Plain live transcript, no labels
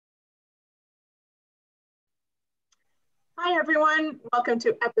Hi, everyone. Welcome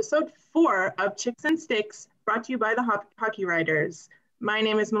to episode 4 of Chicks and Sticks, brought to you by the Hockey Writers. My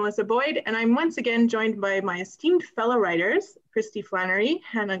name is Melissa Boyd, and I'm once again joined by my esteemed fellow writers, Kristy Flannery,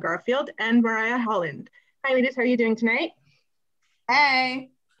 Hannah Garfield, and Mariah Holland. Hi, ladies. How are you doing tonight?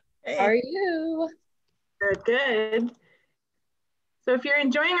 Hey. How are you? Good, good. So if you're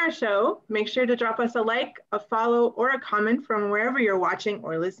enjoying our show, make sure to drop us a like, a follow, or a comment from wherever you're watching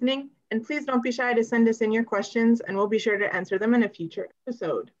or listening. And please don't be shy to send us in your questions, and we'll be sure to answer them in a future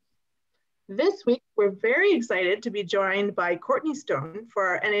episode. This week, we're very excited to be joined by Courtney Stone for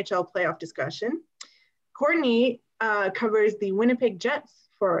our NHL playoff discussion. Courtney covers the Winnipeg Jets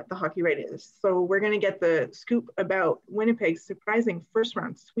for the Hockey Writers. So we're going to get the scoop about Winnipeg's surprising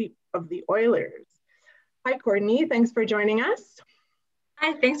first-round sweep of the Oilers. Hi, Courtney. Thanks for joining us.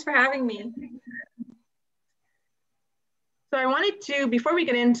 Hi, thanks for having me. So I wanted to, before we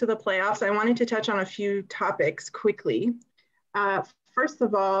get into the playoffs, I wanted to touch on a few topics quickly. First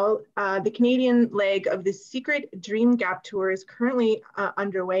of all, the Canadian leg of the Secret Dream Gap Tour is currently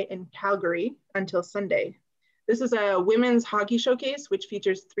underway in Calgary until Sunday. This is a women's hockey showcase, which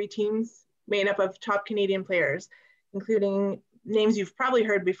features 3 teams made up of top Canadian players, including names you've probably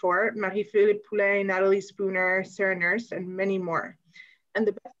heard before: Marie-Philippe Poulin, Natalie Spooner, Sarah Nurse, and many more. And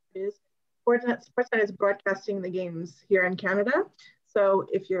the best is Sportsnet is broadcasting the games here in Canada. So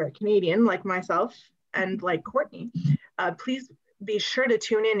if you're a Canadian like myself and like Courtney, please be sure to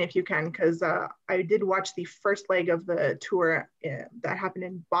tune in if you can, because I did watch the first leg of the tour that happened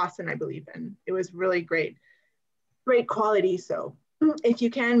in Boston, I believe, and it was really great quality. So if you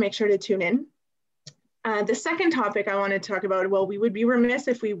can, make sure to tune in. The second topic I want to talk about, well, we would be remiss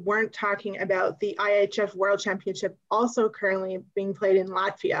if we weren't talking about the IHF World Championship, also currently being played in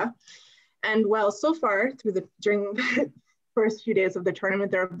Latvia. And well, so far during the first few days of the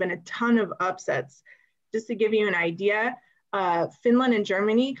tournament, there have been a ton of upsets. Just to give you an idea, Finland and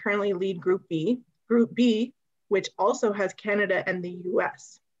Germany currently lead Group B, which also has Canada and the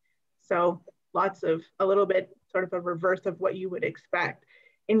US. So a little bit sort of a reverse of what you would expect.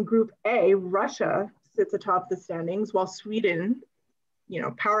 In Group A, Russia sits atop the standings, while Sweden,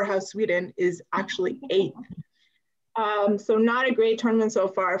 powerhouse Sweden, is actually 8th. So not a great tournament so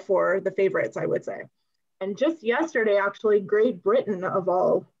far for the favorites, I would say. And just yesterday, actually, Great Britain, of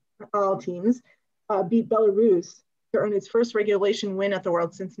all teams, beat Belarus to earn its first regulation win at the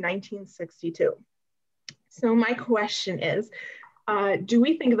World since 1962. So my question is, do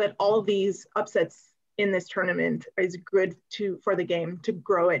we think that all these upsets in this tournament is good for the game to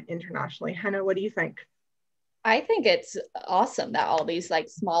grow it internationally? Hannah, what do you think? I think it's awesome that all these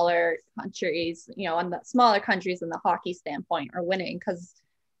smaller countries, and the smaller countries in the hockey standpoint are winning, because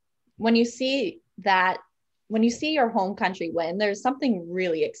when you see your home country win, there's something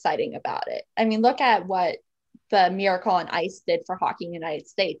really exciting about it. I mean, look at what the Miracle on Ice did for hockey in the United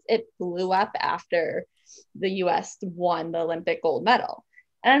States. It blew up after the US won the Olympic gold medal.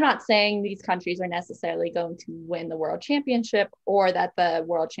 And I'm not saying these countries are necessarily going to win the world championship, or that the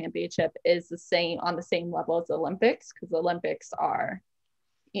world championship is on the same level as the Olympics, because the Olympics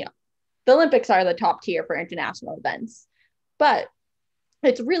are the top tier for international events. But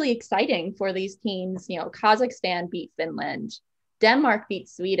it's really exciting for these teams. Kazakhstan beat Finland, Denmark beat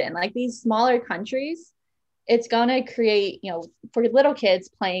Sweden. These smaller countries, it's going to create, for little kids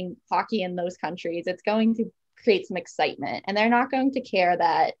playing hockey in those countries, it's going to create some excitement, and they're not going to care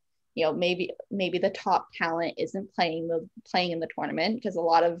that maybe the top talent isn't playing in the tournament, because a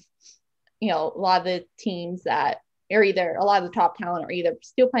lot of the teams that are either a lot of the top talent are either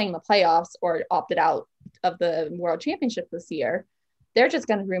still playing the playoffs or opted out of the world championship this year. They're just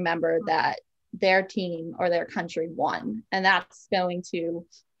going to remember that their team or their country won, and that's going to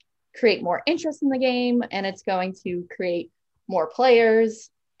create more interest in the game, and it's going to create more players.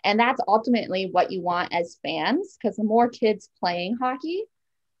 And that's ultimately what you want as fans, because the more kids playing hockey,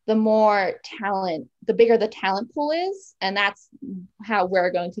 the more talent, the bigger the talent pool is. And that's how we're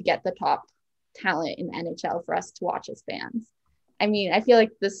going to get the top talent in the NHL for us to watch as fans. I mean, I feel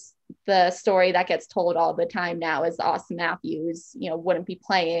like the story that gets told all the time now is Austin Matthews, wouldn't be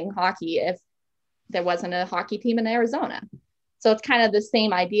playing hockey if there wasn't a hockey team in Arizona. So it's kind of the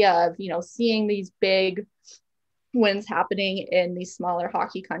same idea of, seeing these big wins happening in these smaller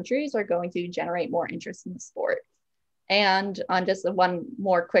hockey countries are going to generate more interest in the sport. And on just one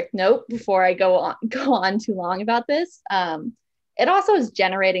more quick note before I go on too long about this, it also is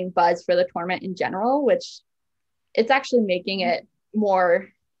generating buzz for the tournament in general, which it's actually making it more,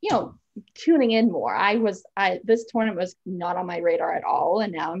 tuning in more. This tournament was not on my radar at all,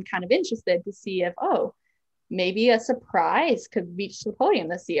 and now I'm kind of interested to see if maybe a surprise could reach the podium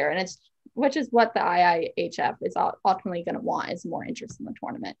this year. And it's which is what the IIHF is ultimately going to want, is more interest in the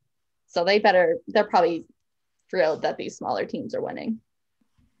tournament. So they're probably thrilled that these smaller teams are winning.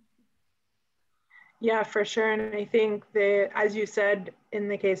 Yeah, for sure. And I think that, as you said, in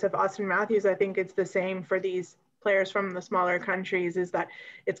the case of Austin Matthews, I think it's the same for these players from the smaller countries, is that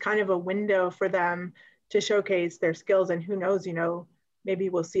it's kind of a window for them to showcase their skills. And who knows, maybe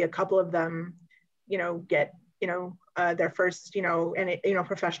we'll see a couple of them, get, their first, and,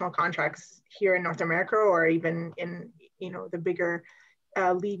 professional contracts here in North America, or even in, the bigger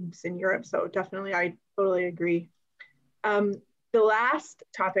leagues in Europe. So definitely, I totally agree. The last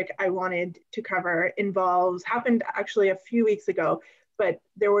topic I wanted to cover happened actually a few weeks ago, but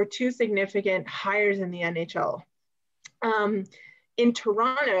there were two significant hires in the NHL. In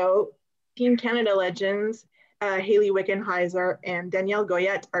Toronto, Team Canada legends Hayley Wickenheiser and Danielle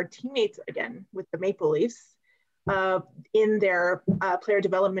Goyette are teammates again with the Maple Leafs in their player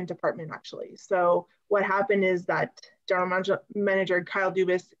development department, actually. So what happened is that General Manager Kyle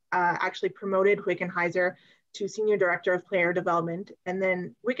Dubas actually promoted Wickenheiser to Senior Director of Player Development, and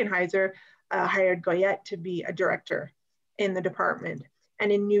then Wickenheiser hired Goyette to be a director in the department. And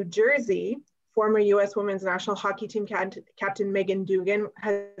in New Jersey, former U.S. Women's National Hockey Team Captain Megan Dugan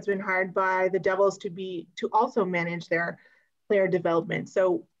has been hired by the Devils to also manage their player development.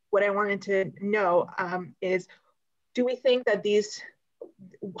 So what I wanted to know is, do we think that these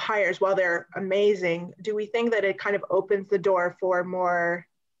hires, while they're amazing, do we think that it kind of opens the door for more,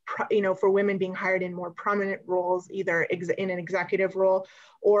 for women being hired in more prominent roles, either in an executive role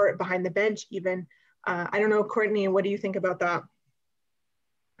or behind the bench even? I don't know, Courtney, what do you think about that?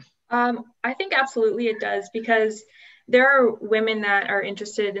 I think absolutely it does, because there are women that are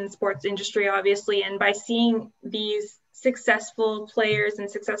interested in sports industry, obviously, and by seeing these successful players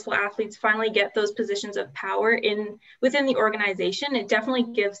and successful athletes finally get those positions of power within the organization, it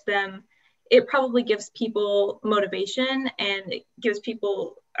probably gives people motivation, and it gives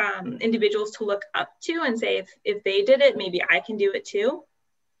people individuals to look up to and say, if they did it, maybe I can do it too.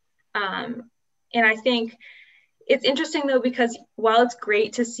 And I think it's interesting, though, because while it's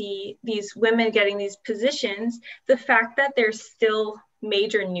great to see these women getting these positions, the fact that there's still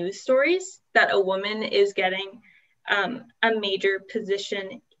major news stories that a woman is getting a major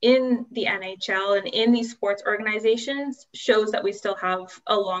position in the NHL and in these sports organizations shows that we still have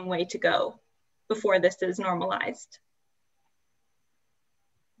a long way to go before this is normalized.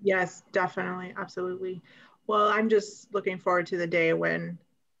 Yes, definitely. Absolutely. Well, I'm just looking forward to the day when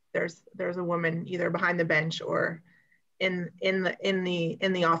there's a woman either behind the bench or in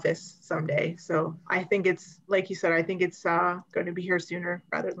the office someday. So I think it's, like you said, I think it's going to be here sooner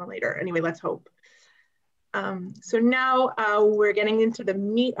rather than later. Anyway, let's hope. So now we're getting into the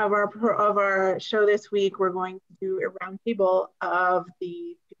meat of our show this week. We're going to do a roundtable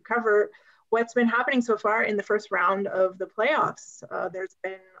to cover what's been happening so far in the first round of the playoffs. There's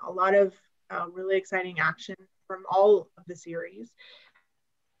been a lot of really exciting action from all of the series.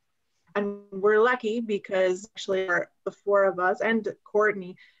 And we're lucky because actually the four of us and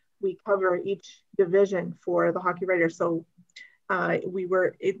Courtney, we cover each division for the Hockey Writers. So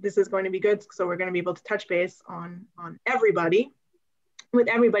this is going to be good. So we're going to be able to touch base on everybody.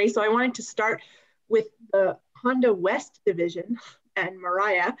 So I wanted to start with the Honda West division and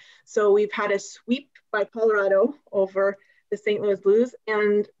Mariah. So we've had a sweep by Colorado over the St. Louis Blues,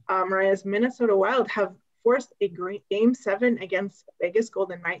 and Mariah's Minnesota Wild have forced a great Game 7 against Vegas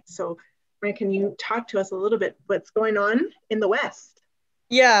Golden Knights. So Mariah, can you talk to us a little bit what's going on in the West?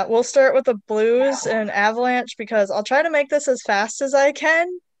 Yeah, we'll start with the Blues and Avalanche because I'll try to make this as fast as I can.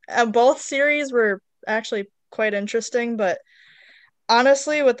 Both series were actually quite interesting, but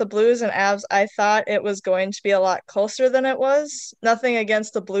honestly, with the Blues and Avs, I thought it was going to be a lot closer than it was. Nothing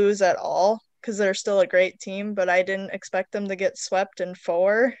against the Blues at all, because they're still a great team, but I didn't expect them to get swept in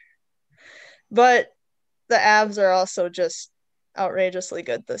 4. But the Avs are also just outrageously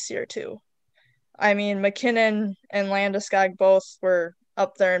good this year, too. I mean, McKinnon and Landeskog both were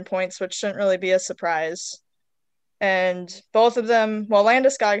up there in points, which shouldn't really be a surprise. And both of them, well,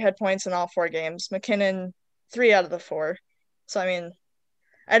 Landeskog had points in all 4 games. McKinnon, 3 out of the 4. So, I mean,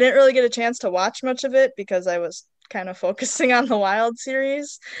 I didn't really get a chance to watch much of it because I was kind of focusing on the Wild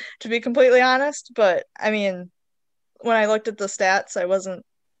series, to be completely honest. But, I mean, when I looked at the stats, I wasn't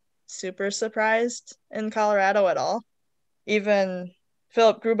super surprised in Colorado at all. Even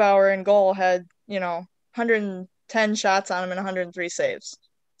Philip Grubauer in goal had, 110 shots on him and 103 saves.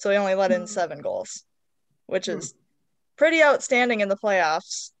 So he only let in 7 goals, which is pretty outstanding in the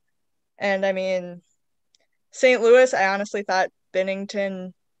playoffs. And, I mean, St. Louis, I honestly thought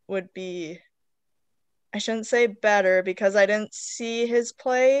Binnington would be I shouldn't say better because I didn't see his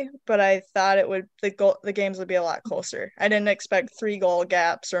play, but I thought the games would be a lot closer. I didn't expect 3-goal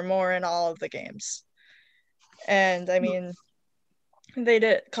gaps or more in all of the games. And I mean, they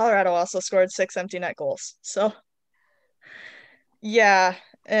did. Colorado also scored 6 empty net goals. So yeah,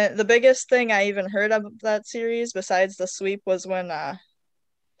 the biggest thing I even heard of that series besides the sweep was when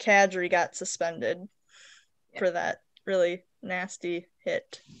Kadri got suspended for that really nasty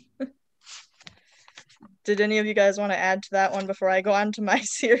hit. Did any of you guys want to add to that one before I go on to my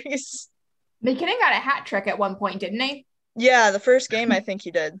series? McKinnon got a hat trick at one point, didn't he? Yeah, the first game I think he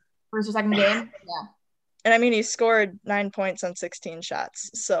did. First or second game? Yeah. And I mean, he scored 9 points on 16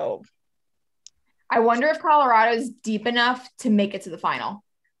 shots. So I wonder if Colorado's deep enough to make it to the final.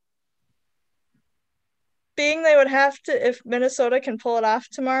 Being they would have to, if Minnesota can pull it off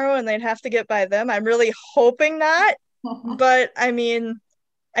tomorrow and they'd have to get by them, I'm really hoping not. But I mean,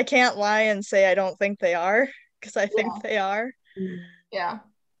 I can't lie and say I don't think they are, because I think they are. Yeah.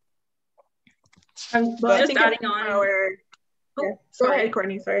 I'm just adding on. Go ahead,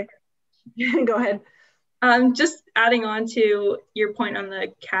 Courtney. Sorry. Go ahead. Just adding on to your point on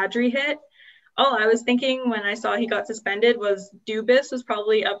the Kadri hit. All I was thinking when I saw he got suspended was Dubas was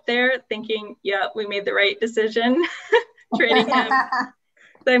probably up there thinking, yeah, we made the right decision trading him.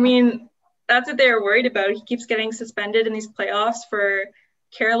 I mean, that's what they were worried about. He keeps getting suspended in these playoffs for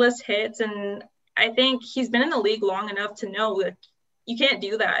careless hits, and I think he's been in the league long enough to know that you can't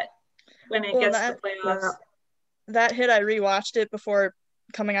do that when it gets to the playoffs. That hit, I rewatched it before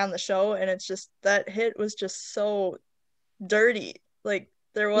coming on the show, and it's just, that hit was just so dirty. Like,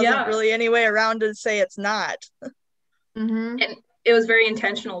 there wasn't really any way around to say it's not. And it was very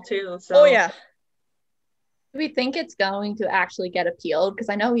intentional too. So. Oh yeah. Do we think it's going to actually get appealed? Because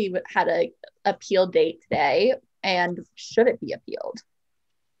I know he had a appeal date today, and should it be appealed?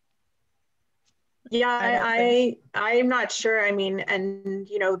 Yeah, I'm not sure. I mean, and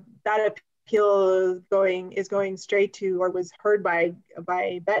that appeal is going straight to, or was heard by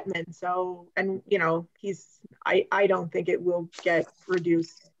Bettman. So, and I don't think it will get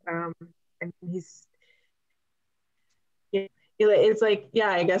reduced. And it's like,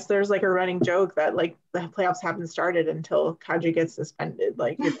 I guess there's like a running joke that like the playoffs haven't started until Kadri gets suspended.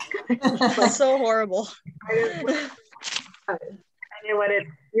 Like, it's like, so horrible. I know what it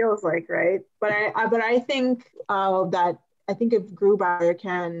feels like, right? But I think that if Grubauer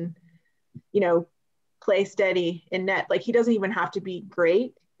can, play steady in net, like he doesn't even have to be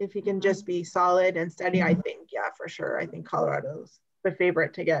great. If he can just be solid and steady, I think, for sure. I think Colorado's the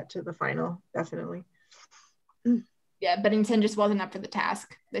favorite to get to the final, definitely. Yeah, Bennington just wasn't up for the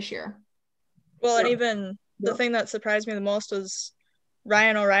task this year. Well, and even the thing that surprised me the most was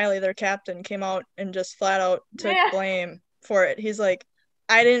Ryan O'Reilly, their captain, came out and just flat out took blame for it. He's like,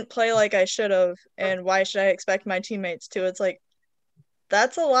 I didn't play like I should have, and why should I expect my teammates to? It's like,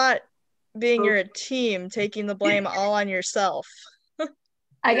 that's a lot being you're a team, taking the blame all on yourself.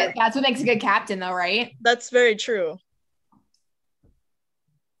 I guess that's what makes a good captain, though, right? That's very true.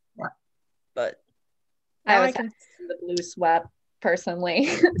 Yeah. But I was the blue swept personally.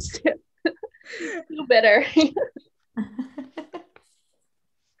 Too bitter.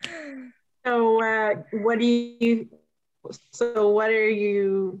 So what are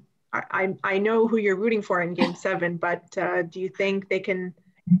you? I know who you're rooting for in Game 7, but do you think the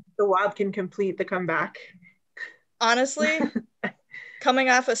Wild can complete the comeback? Honestly, coming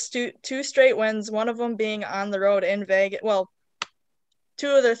off of 2 straight wins, one of them being on the road in Vegas. Well, 2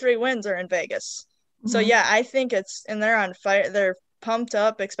 of their 3 wins are in Vegas. So yeah, I think and they're on fire. They're pumped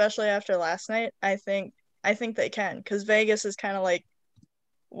up, especially after last night. I think they can, because Vegas is kind of like,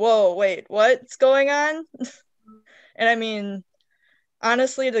 whoa, wait, what's going on? And I mean,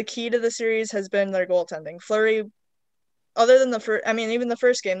 honestly, the key to the series has been their goaltending. Fleury, other than even the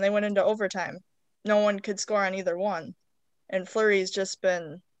first game, they went into overtime. No one could score on either one. And Fleury's just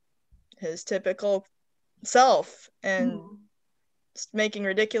been his typical self and making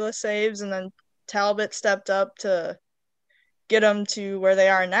ridiculous saves. And then Talbot stepped up to get them to where they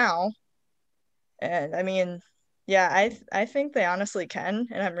are now. And I mean, yeah, I think they honestly can,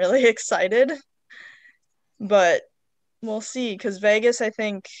 and I'm really excited. But we'll see, because Vegas, I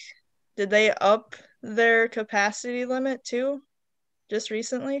think, did they up their capacity limit too just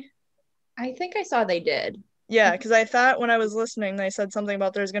recently? I think I saw they did. Yeah, because I thought when I was listening, they said something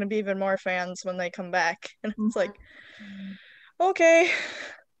about there's going to be even more fans when they come back. And it's like, okay.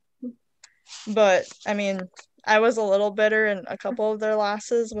 But, I mean, I was a little bitter in a couple of their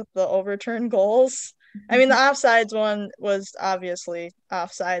losses with the overturned goals. I mean, the offsides one was obviously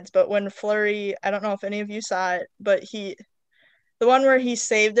offsides, but when Fleury, I don't know if any of you saw it, but the one where he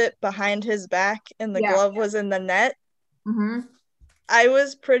saved it behind his back and the glove was in the net. Mm-hmm. I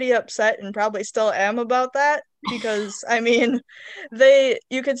was pretty upset and probably still am about that because, I mean,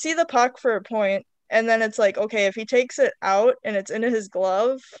 you could see the puck for a point, and then it's like, okay, if he takes it out and it's into his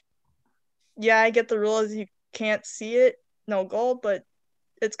glove, yeah, I get the rule is you can't see it, no goal, but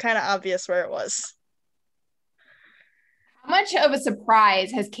it's kind of obvious where it was. How much of a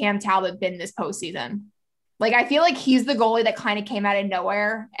surprise has Cam Talbot been this postseason? Like, I feel like he's the goalie that kind of came out of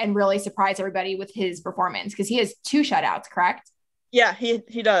nowhere and really surprised everybody with his performance because he has 2 shutouts, correct? Yeah,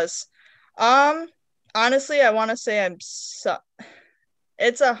 he does. Honestly, I want to say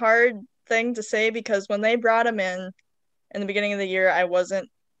it's a hard thing to say because when they brought him in the beginning of the year, I wasn't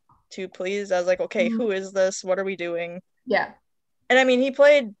too pleased. I was like, okay, who is this? What are we doing? Yeah. And I mean, he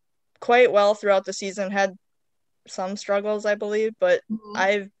played quite well throughout the season, had some struggles, I believe, but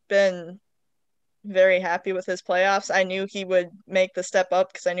I've been very happy with his playoffs. I knew he would make the step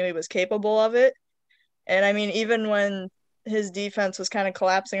up because I knew he was capable of it. And I mean, even when his defense was kind of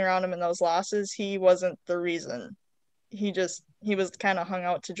collapsing around him in those losses, he wasn't the reason. He was kind of hung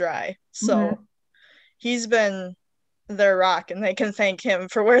out to dry. So he's been their rock, and they can thank him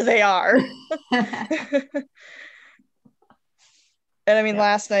for where they are. And I mean,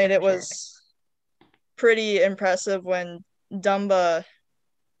 last night it was pretty impressive when Dumba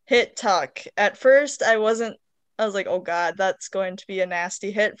hit Tuck. At first, I was like, oh God, that's going to be a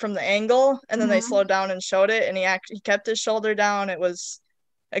nasty hit from the angle. And then they slowed down and showed it, and he kept his shoulder down. It was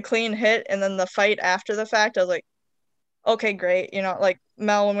a clean hit. And then the fight after the fact, I was like, okay, great. You know, like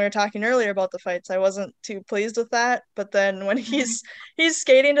Mel, when we were talking earlier about the fights, I wasn't too pleased with that. But then when he's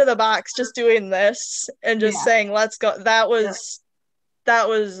skating to the box, just doing this and just saying, let's go, that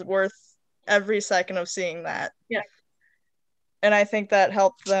was worth every second of seeing that. Yeah. And I think that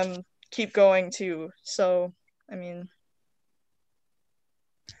helped them keep going too. So, I mean,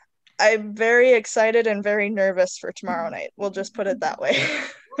 I'm very excited and very nervous for tomorrow night. We'll just put it that way.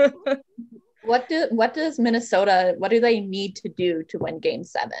 What does Minnesota, what do they need to do to win Game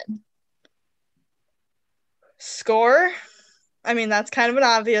 7? Score. I mean, that's kind of an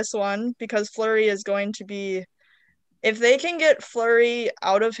obvious one because Fleury is going to be, if they can get Fleury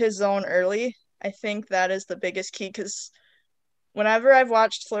out of his zone early, I think that is the biggest key because whenever I've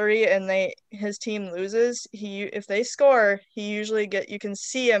watched Fleury and his team loses, if they score, he usually you can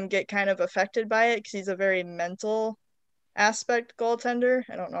see him get kind of affected by it because he's a very mental aspect goaltender.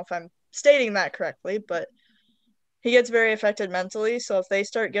 I don't know if I'm stating that correctly, but he gets very affected mentally. So if they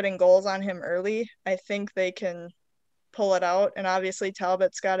start getting goals on him early, I think they can pull it out. And obviously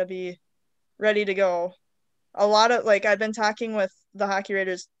Talbot's got to be ready to go. A lot of, like, I've been talking with the Hockey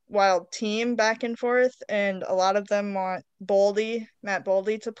Raiders Wild team back and forth, and a lot of them want Matt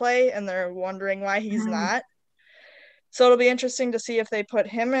Boldy to play, and they're wondering why he's not. So it'll be interesting to see if they put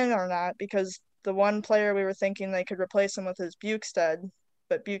him in or not, because the one player we were thinking they could replace him with is Bukestad,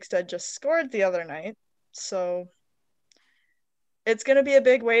 but Bukestad just scored the other night. So it's going to be a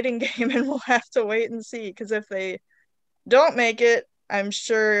big waiting game, and we'll have to wait and see, because if they don't make it, I'm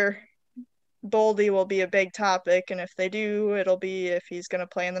sure Boldy will be a big topic, and if they do, it'll be if he's going to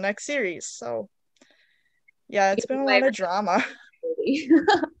play in the next series. So yeah, it's been a lot of drama.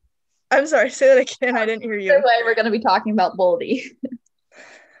 I'm sorry, say that again. I didn't hear you. Either way, we're going to be talking about Boldy.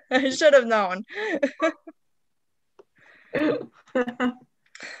 I should have known.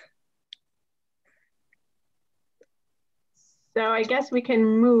 So I guess we can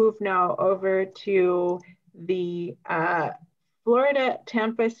move now over to the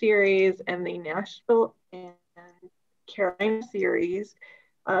Florida-Tampa series and the Nashville and Carolina series,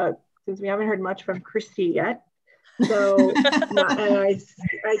 since we haven't heard much from Kristy yet. So as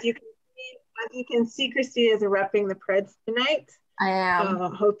you can see, Kristy is repping the Preds tonight. I am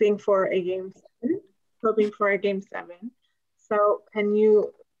hoping for a game 7. So can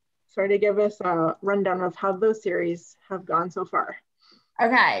you sort of give us a rundown of how those series have gone so far?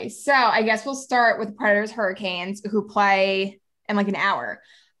 Okay, so I guess we'll start with the Predators Hurricanes, who play in like an hour.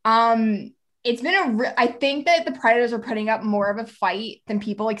 It's been I think that the Predators are putting up more of a fight than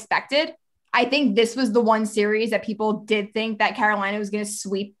people expected. I think this was the one series that people did think that Carolina was going to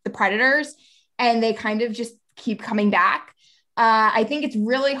sweep the Predators, and they kind of just keep coming back. I think it's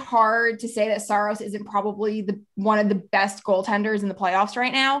really hard to say that Saros isn't probably one of the best goaltenders in the playoffs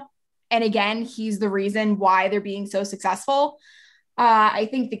right now. And again, he's the reason why they're being so successful. I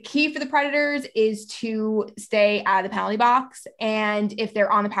think the key for the Predators is to stay out of the penalty box. And if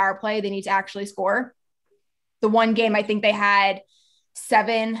they're on the power play, they need to actually score. The one game, I think they had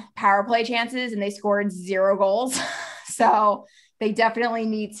 7 power play chances and they scored 0 goals. So they definitely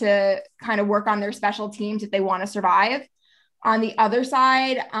need to kind of work on their special teams if they want to survive. On the other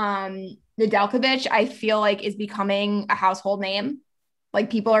side, Nedeljkovic, I feel like is becoming a household name. Like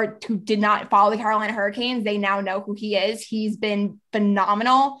people who did not follow the Carolina Hurricanes, they now know who he is. He's been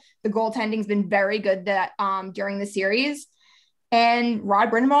phenomenal. The goaltending's been very good during the series. And Rod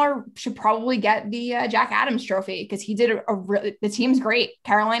Brind'Amour should probably get the Jack Adams Trophy because he did the team's great.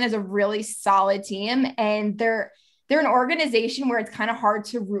 Carolina's a really solid team, and they're an organization where it's kind of hard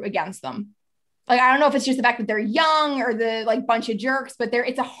to root against them. Like, I don't know if it's just the fact that they're young or the like bunch of jerks, but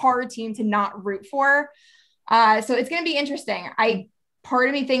it's a hard team to not root for. So it's going to be interesting. Part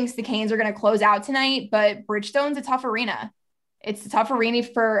of me thinks the Canes are going to close out tonight, but Bridgestone's a tough arena. It's a tough arena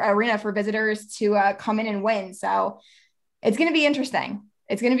for visitors to come in and win. So it's going to be interesting.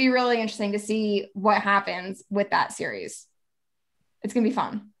 It's going to be really interesting to see what happens with that series. It's going to be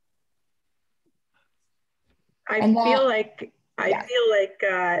fun. I feel like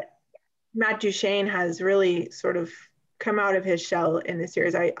Matt Duchene has really sort of come out of his shell in this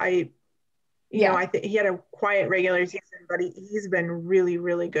series. I think he had a quiet regular season, but he's been really,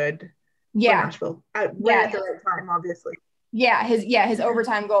 really good for Nashville. At the right time, obviously. Yeah, his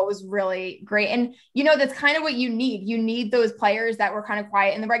overtime goal was really great. And, that's kind of what you need. You need those players that were kind of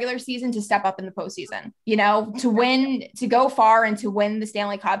quiet in the regular season to step up in the postseason, to win, to go far and to win the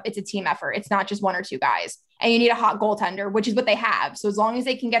Stanley Cup. It's a team effort. It's not just one or two guys. And you need a hot goaltender, which is what they have. So as long as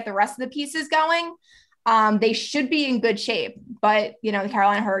they can get the rest of the pieces going, they should be in good shape. But, the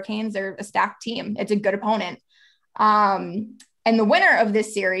Carolina Hurricanes are a stacked team. It's a good opponent. And the winner of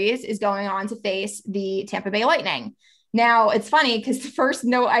this series is going on to face the Tampa Bay Lightning. Now, it's funny because the first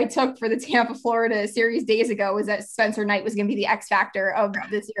note I took for the Tampa, Florida series days ago was that Spencer Knight was going to be the X factor of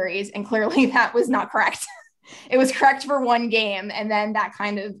the series. And clearly that was not correct. It was correct for one game, and then that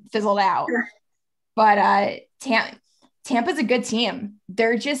kind of fizzled out. But Tampa's a good team.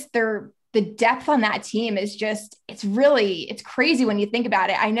 The depth on that team is it's crazy when you think about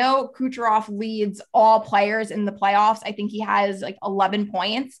it. I know Kucherov leads all players in the playoffs. I think he has like 11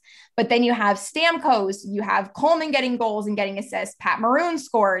 points, but then you have Stamkos, you have Coleman getting goals and getting assists. Pat Maroon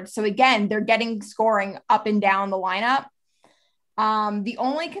scored. So again, they're getting scoring up and down the lineup. The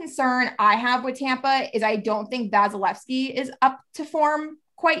only concern I have with Tampa is I don't think Vasilevsky is up to form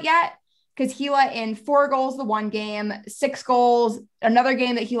quite yet, because he let in 4 goals the one game, 6 goals, another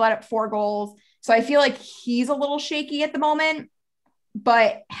game that he let up 4 goals. So I feel like he's a little shaky at the moment.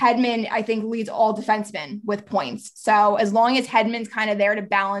 But Hedman, I think, leads all defensemen with points. So as long as Hedman's kind of there to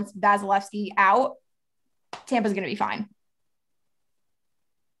balance Vasilevsky out, Tampa's going to be fine.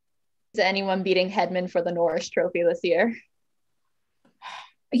 Is anyone beating Hedman for the Norris Trophy this year?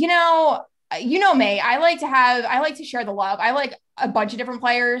 You know me. I like to share the love. I like a bunch of different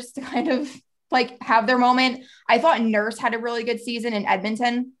players to kind of like have their moment. I thought Nurse had a really good season in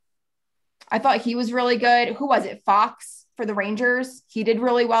Edmonton. I thought he was really good. Who was it? Fox for the Rangers. He did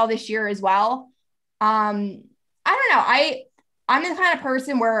really well this year as well. I don't know. I'm the kind of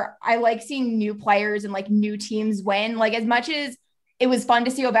person where I like seeing new players and like new teams win. Like, as much as it was fun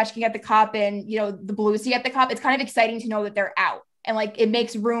to see Ovechkin at the cup and, the Blues at the cup, it's kind of exciting to know that they're out. And like, it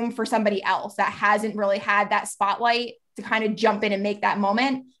makes room for somebody else that hasn't really had that spotlight to kind of jump in and make that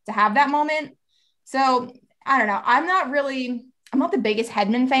moment, to have that moment. So I don't know. I'm not the biggest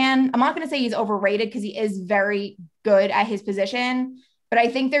Hedman fan. I'm not going to say he's overrated because he is very good at his position, but I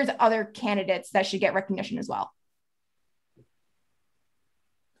think there's other candidates that should get recognition as well.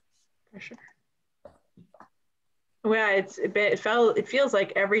 For sure. Yeah, it feels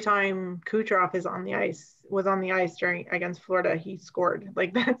like every time Kucherov was on the ice against Florida, he scored.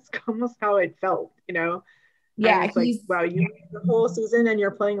 Like, that's almost how it felt, Yeah, it's like, wow, you the whole season and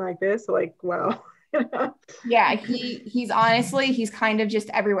you're playing like this, like, wow. Yeah, he's kind of just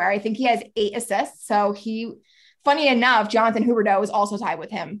everywhere. I think he has 8 assists. So funny enough, Jonathan Huberdeau is also tied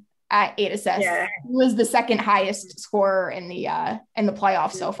with him at 8 assists. Yeah. He was the second highest scorer in the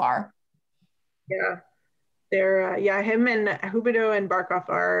playoffs so far. Yeah. They're him and Huberdeau and Barkov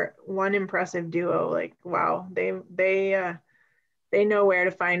are one impressive duo. Like, wow, they know where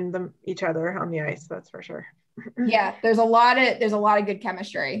to find each other on the ice. That's for sure. Yeah, there's a lot of good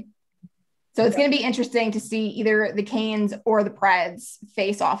chemistry. So it's going to be interesting to see either the Canes or the Preds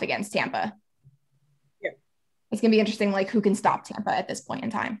face off against Tampa. Yeah, it's going to be interesting, like, who can stop Tampa at this point in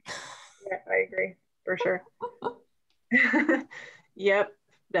time. Yeah, I agree for sure. Yep,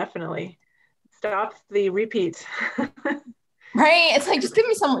 definitely. Stop the repeats. Right? It's like, just give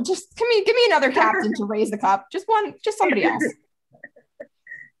me another captain to raise the cup. Just somebody else.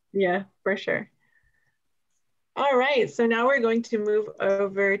 Yeah, for sure. All right, so now we're going to move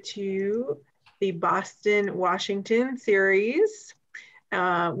over to the Boston-Washington series,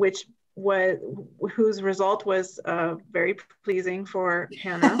 which whose result was very pleasing for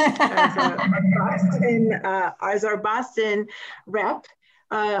Hannah as our Boston rep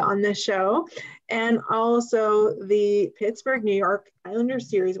on the show, and also the Pittsburgh New York Islanders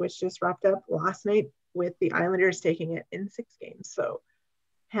series, which just wrapped up last night with the Islanders taking it in 6 games. So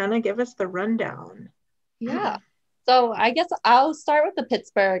Hannah, give us the rundown. Yeah. So I guess I'll start with the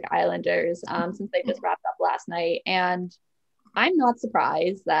Pittsburgh Islanders since they just wrapped up last night. And I'm not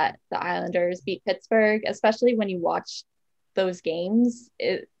surprised that the Islanders beat Pittsburgh, especially when you watch those games.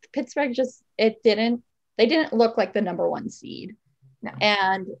 Pittsburgh they didn't look like the number 1 seed. No.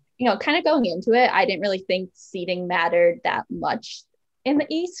 And, kind of going into it, I didn't really think seeding mattered that much in the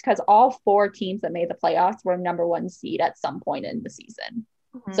East because all 4 teams that made the playoffs were number 1 seed at some point in the season.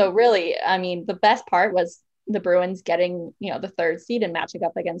 Mm-hmm. So really, I mean, the best part was the Bruins getting, the 3rd seed and matching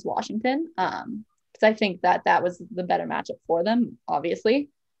up against Washington. Because I think that was the better matchup for them, obviously.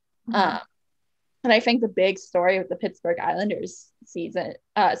 Mm-hmm. And I think the big story with the Pittsburgh Islanders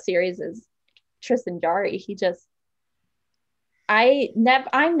series is Tristan Jarry.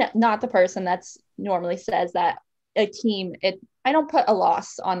 I'm not the person that's normally says that a team, I don't put a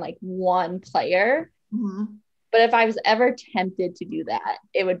loss on like one player. Mm-hmm. But if I was ever tempted to do that,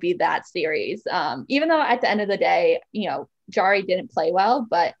 it would be that series. Even though at the end of the day, Jarry didn't play well,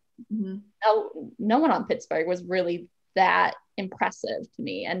 but mm-hmm. no one on Pittsburgh was really that impressive to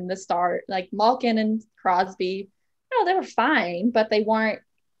me. And the start, like Malkin and Crosby, they were fine, but they weren't,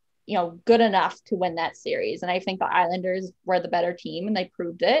 good enough to win that series. And I think the Islanders were the better team and they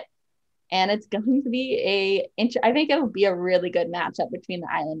proved it. And it's going to be I think it'll be a really good matchup between the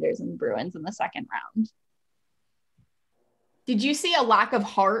Islanders and the Bruins in the second round. Did you see a lack of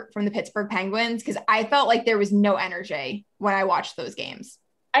heart from the Pittsburgh Penguins? Because I felt like there was no energy when I watched those games.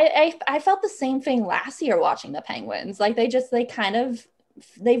 I felt the same thing last year watching the Penguins. Like they've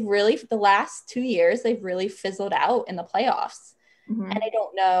really, the last 2 years, they've really fizzled out in the playoffs. Mm-hmm. And I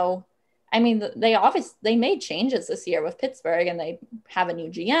don't know. I mean, they made changes this year with Pittsburgh and they have a new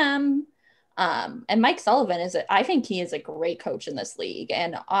GM. And Mike Sullivan I think he is a great coach in this league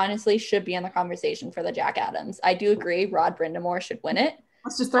and honestly should be in the conversation for the Jack Adams. I do agree Rod Brindamore should win it.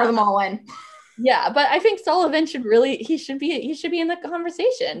 Let's just throw them all in. Yeah, but I think Sullivan should be in the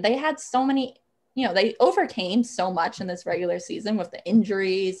conversation. They had so many, they overcame so much in this regular season with the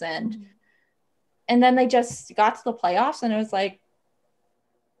injuries and then they just got to the playoffs and it was like,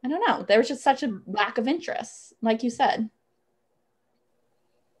 I don't know. There was just such a lack of interest, like you said.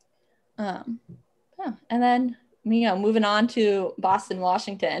 And then, moving on to Boston,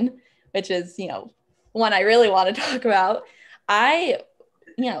 Washington, which is, one I really want to talk about. I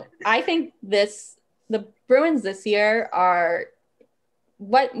think the Bruins this year are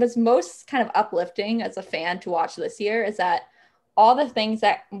what was most kind of uplifting as a fan to watch this year is that all the things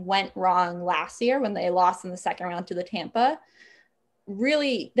that went wrong last year when they lost in the second round to the Tampa,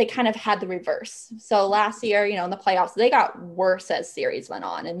 really they kind of had the reverse. So last year, in the playoffs, they got worse as series went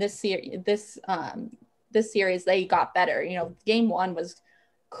on. And this series, they got better. Game 1 was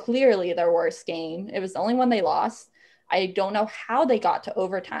clearly their worst game. It was the only one they lost. I don't know how they got to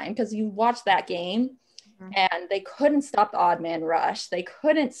overtime because you watch that game and they couldn't stop the odd man rush. They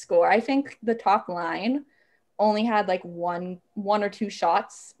couldn't score. I think the top line only had like one or two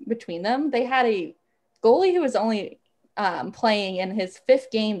shots between them. They had a goalie who was only playing in his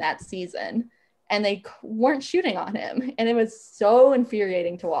 5th game that season and they weren't shooting on him. And it was so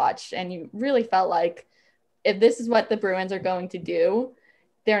infuriating to watch. And you really felt like if this is what the Bruins are going to do,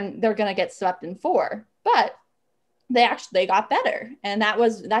 they're going to get swept in 4. But they got better. And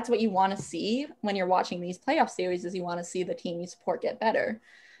that's what you want to see when you're watching these playoff series is you want to see the team you support get better.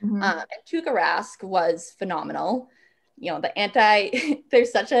 Mm-hmm. And Tuukka Rask was phenomenal.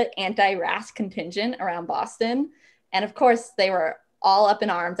 There's such an anti-Rask contingent around Boston. And of course they were all up in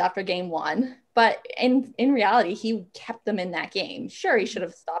arms after game 1, but in reality, he kept them in that game. Sure, he should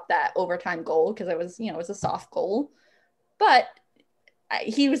have stopped that overtime goal because it was a soft goal, but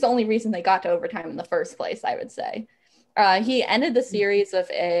he was the only reason they got to overtime in the first place, I would say. He ended the series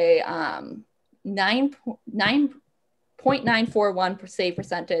with a 9.941 save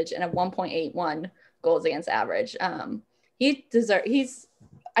percentage and a 1.81 goals against average.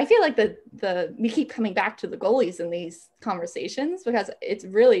 I feel like we keep coming back to the goalies in these conversations because it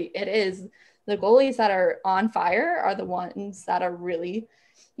is the goalies that are on fire are the ones that are really,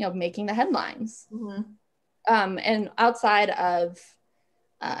 making the headlines. Mm-hmm. And outside of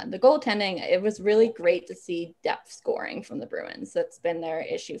the goaltending, it was really great to see depth scoring from the Bruins. That's been their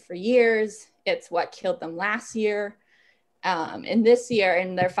issue for years. It's what killed them last year. And this year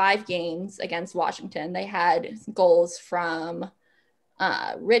in their 5 games against Washington, they had goals from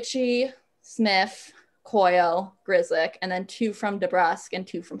Ritchie, Smith, Coyle, Grzelcyk, and then 2 from DeBrusk and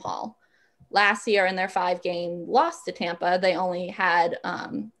 2 from Hall. Last year in their 5-game loss to Tampa, they only had,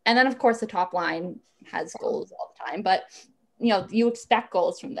 and then of course the top line has goals all the time, but you expect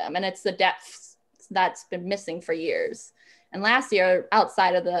goals from them, and it's the depth that's been missing for years. And last year,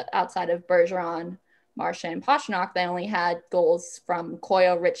 outside of Bergeron, Marchand, and Pastrnak, they only had goals from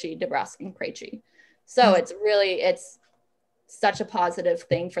Coyle, Ritchie, DeBrusk, and Krejci. So it's such a positive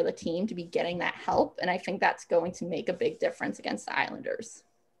thing for the team to be getting that help, and I think that's going to make a big difference against the Islanders.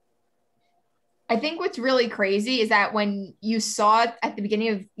 I think what's really crazy is that when you saw at the beginning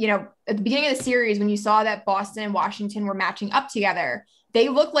of the series, when you saw that Boston and Washington were matching up together, they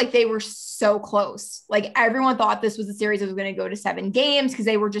looked like they were so close. Like everyone thought this was a series that was going to go to 7 games because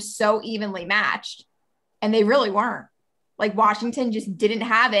they were just so evenly matched, and they really weren't. Like Washington just didn't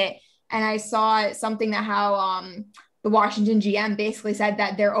have it. And I saw something that how the Washington GM basically said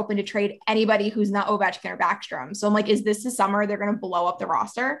that they're open to trade anybody who's not Ovechkin or Backstrom. So I'm like, is this the summer they're going to blow up the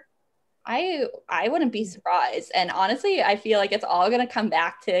roster? I wouldn't be surprised. And honestly, I feel like it's all going to come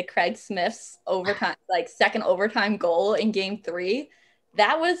back to Craig Smith's overtime, like second overtime goal in game 3.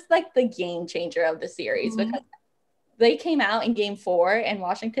 That was like the game changer of the series because they came out in game 4 and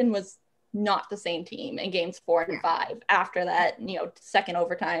Washington was not the same team in games 4 and 5 after that, second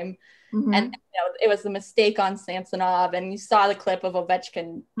overtime. And it was the mistake on Samsonov, and you saw the clip of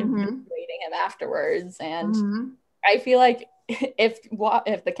Ovechkin rating him afterwards. And I feel like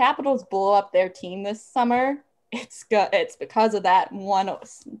if the Capitals blow up their team this summer, it's because of that one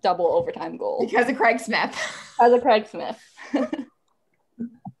double overtime goal. Because of Craig Smith. Because of Craig Smith.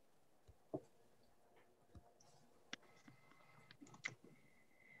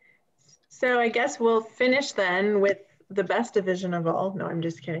 So I guess we'll finish then with the best division of all. No, I'm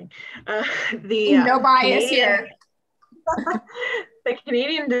just kidding. No bias here. The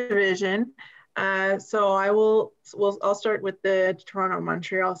Canadian division. So I'll start with the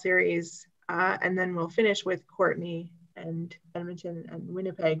Toronto-Montreal series, and then we'll finish with Courtney and Edmonton and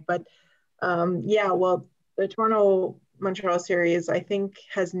Winnipeg. But the Toronto-Montreal series, I think,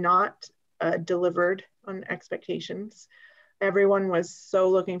 has not delivered on expectations. Everyone was so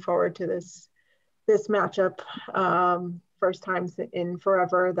looking forward to this matchup. First time in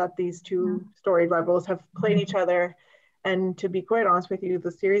forever that these two storied rivals have played each other. And to be quite honest with you,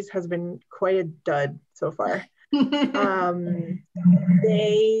 the series has been quite a dud so far. And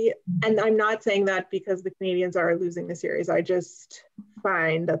I'm not saying that because the Canadians are losing the series. I just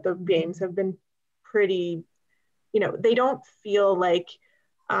find that the games have been pretty, they don't feel like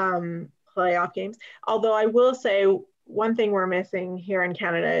playoff games. Although I will say one thing we're missing here in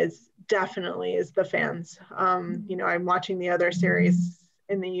Canada is the fans. I'm watching the other series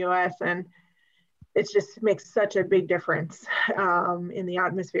in the US, and it just makes such a big difference in the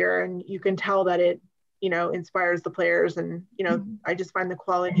atmosphere, and you can tell that it inspires the players, and I just find the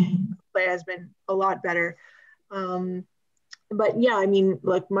quality of play has been a lot better. But yeah, I mean,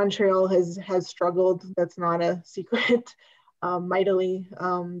 like Montreal has struggled. That's not a secret. Mightily,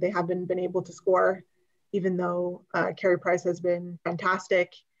 they haven't been able to score, even though Carey Price has been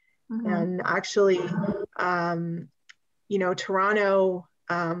fantastic. And actually, Toronto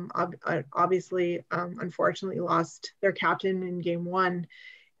obviously, unfortunately lost their captain in game 1.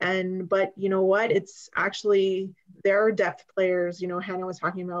 But you know what? It's actually their depth players. Hannah was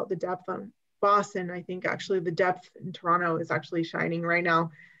talking about the depth on Boston. I think actually the depth in Toronto is actually shining right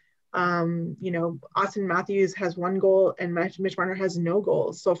now. Austin Matthews has 1 goal and Mitch Marner has no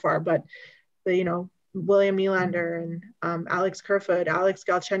goals so far, but William Nylander and Alex Kerfoot, Alex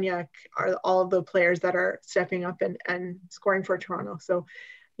Galchenyuk are all of the players that are stepping up and scoring for Toronto. So,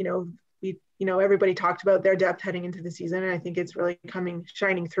 everybody talked about their depth heading into the season, and I think it's really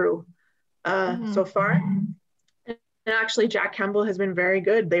shining through so far. And actually, Jack Campbell has been very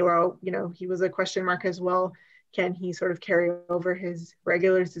good. They were all, he was a question mark as well. Can he sort of carry over his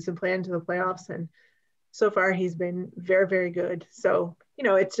regular season play into the playoffs? And so far, he's been very, very good. So,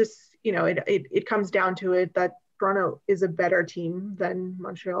 it's just, it comes down to it that Toronto is a better team than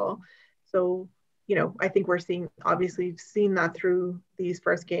Montreal. So, I think we're seen that through these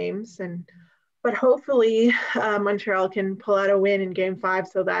first games. But hopefully Montreal can pull out a win in game 5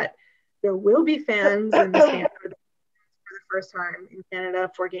 so that there will be fans in the stands for the first time in Canada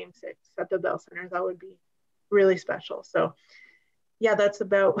for game 6 at the Bell Center. That would be really special. So yeah, that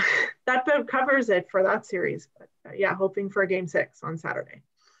about covers it for that series. But hoping for a game 6 on Saturday.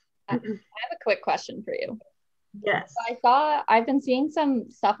 I have a quick question for you. Yes. So I've been seeing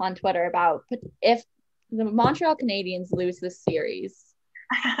some stuff on Twitter about if the Montreal Canadiens lose this series,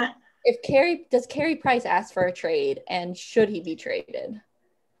 Does Carey Price ask for a trade, and should he be traded?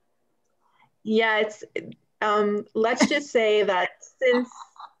 Yeah, it's let's just say that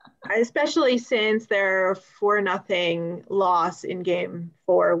especially since their 4-0 loss in game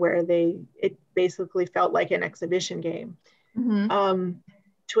 4, where it basically felt like an exhibition game. Mm-hmm.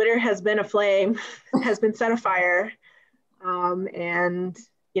 Twitter has been aflame, has been set afire, and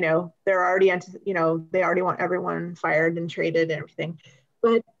they're already they already want everyone fired and traded and everything.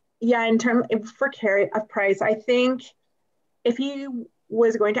 But yeah, for Carey Price, I think if he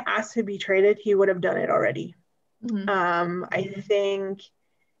was going to ask to be traded, he would have done it already. Mm-hmm. I think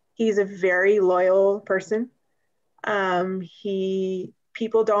he's a very loyal person.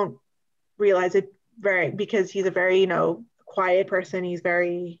 People don't realize it because he's a very, quiet person. He's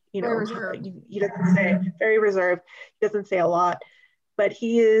very, Very reserved. he doesn't say, very reserved. He doesn't say a lot, but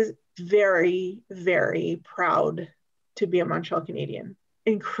he is very, very proud to be a Montreal Canadian,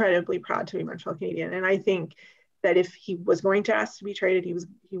 incredibly proud to be a Montreal Canadian. And I think that if he was going to ask to be traded,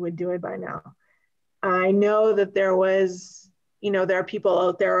 he would do it by now. I know that there are people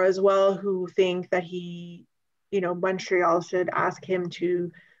out there as well who think that Montreal should ask him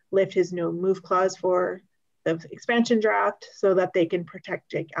to lift his no move clause for the expansion draft so that they can protect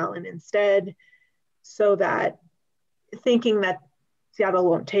Jake Allen instead, so that thinking that Seattle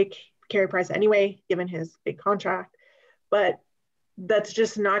won't take Carey Price anyway, given his big contract. But that's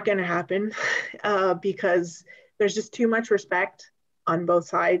just not going to happen because there's just too much respect on both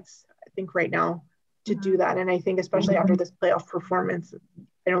sides, I think, right now to do that. And I think especially after this playoff performance,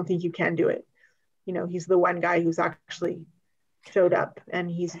 I don't think you can do it. He's the one guy who's actually showed up, and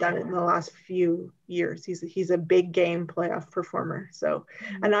he's done it in the last few years. He's a big game playoff performer. So,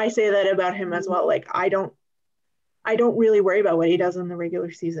 and I say that about him as well. Like, I don't really worry about what he does in the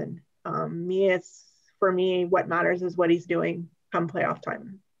regular season. For me, what matters is what he's doing come playoff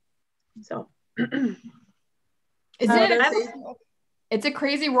time. So, it's a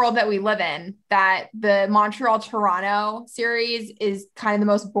crazy world that we live in, that the Montreal-Toronto series is kind of the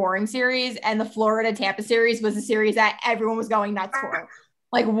most boring series, and the Florida-Tampa series was a series that everyone was going nuts for.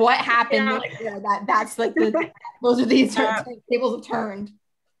 Like, what happened? That's like those are these tables have turned.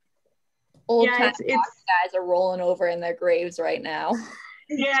 Old time guys are rolling over in their graves right now.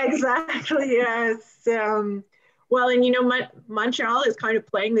 Yeah, exactly. Yes. Well, and Montreal is kind of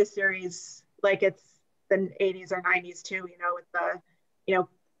playing this series like it's the 80s or 90s too. With the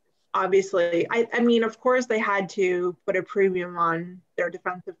obviously, I mean, of course, they had to put a premium on their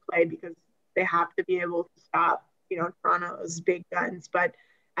defensive play because they have to be able to stop, Toronto's big guns. But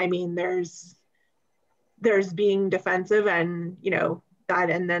I mean, there's being defensive and, that,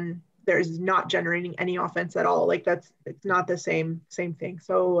 and then there's not generating any offense at all. Like it's not the same thing.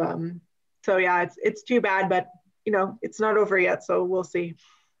 So, yeah, it's too bad, but, it's not over yet. So we'll see.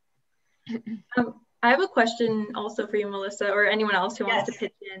 I have a question also for you, Melissa, or anyone else who wants to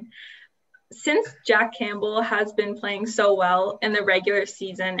pitch in. Since Jack Campbell has been playing so well in the regular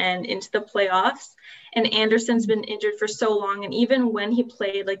season and into the playoffs, and Anderson's been injured for so long, and even when he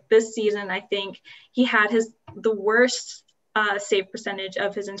played like this season, I think he had the worst save percentage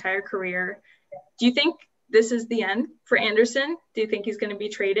of his entire career. Do you think this is the end for Anderson? Do you think he's going to be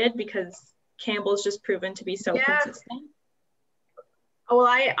traded because Campbell's just proven to be so consistent? Well,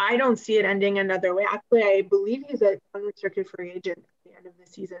 I don't see it ending another way. Actually, I believe he's an unrestricted free agent at the end of the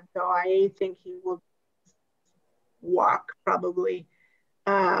season. So I think he will walk probably.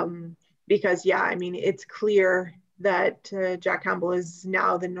 Because, I mean, it's clear that Jack Campbell is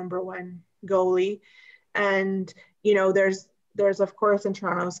now the number one goalie. And, there's of course, in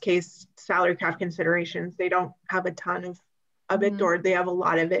Toronto's case, salary cap considerations. They don't have a ton of it, or they have a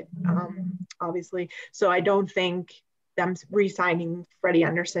lot of it, obviously. So I don't think them re-signing Freddie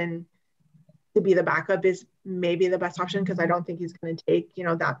Anderson to be the backup is maybe the best option, because I don't think he's going to take,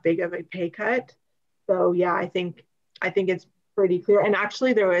 that big of a pay cut. So yeah, I think it's pretty clear. And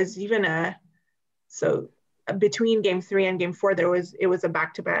actually there was even between game 3 and game 4, it was a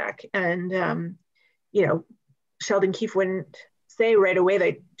back-to-back, and Sheldon Keefe wouldn't say right away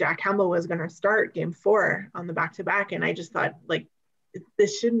that Jack Campbell was going to start game 4 on the back-to-back. And I just thought, like,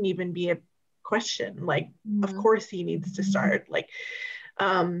 this shouldn't even be a question. Like, of course he needs to start, like,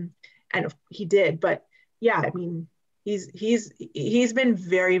 and he did. But yeah, I mean, he's been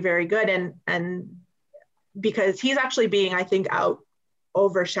very, very good, and because he's actually being, I think,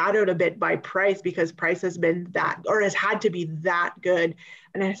 overshadowed a bit by Price, because Price has been has had to be that good,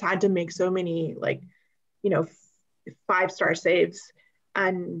 and has had to make so many, like, 5-star saves,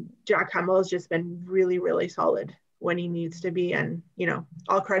 and Jack Campbell has just been really, really solid when he needs to be, and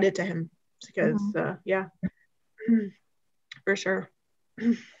all credit to him, because yeah, for sure.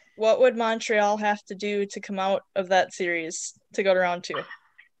 what would Montreal have to do to come out of that series to go to round 2?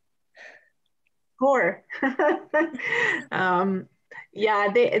 Score.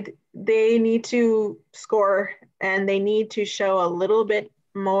 Yeah, they need to score, and they need to show a little bit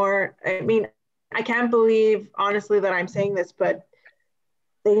more. I mean, I can't believe honestly that I'm saying this, but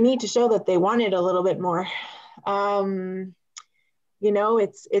they need to show that they want it a little bit more. You know,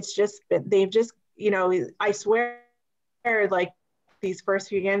 it's just they've just, you know, I swear, like these first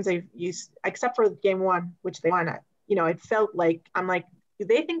few games they've used, except for game 1, which they won at, you know, it felt like, I'm like, do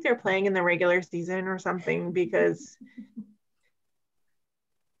they think they're playing in the regular season or something? Because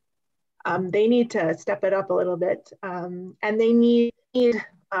they need to step it up a little bit, and they need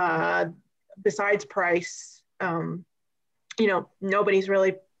besides Price, you know, nobody's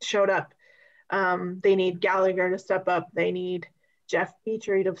really showed up. They need Gallagher to step up. They need Jeff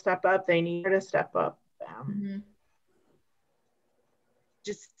Petrie to step up. They need her to step up.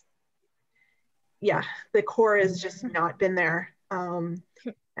 Just, yeah, the core has just not been there. But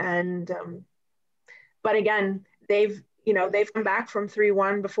again, they've come back from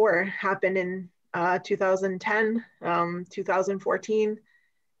 3-1 before. It happened in 2010, 2014.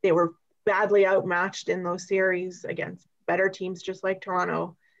 They were badly outmatched in those series against better teams just like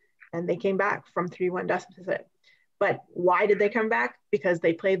Toronto, and they came back from 3-1 deficit. But why did they come back? Because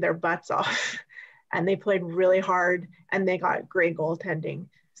they played their butts off and they played really hard and they got great goaltending.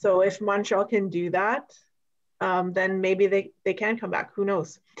 So if Montreal can do that, then maybe they can come back. Who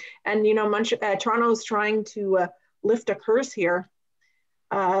knows? And, you know, Toronto's trying to lift a curse here,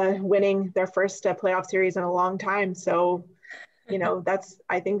 winning their first playoff series in a long time. So, you know,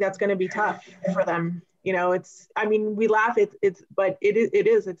 I think that's going to be tough for them. You know, I mean, we laugh, but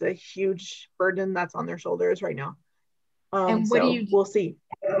it's a huge burden that's on their shoulders right now. And we'll see.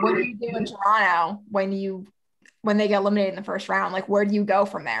 What do you do in Toronto when they get eliminated in the first round? Like, where do you go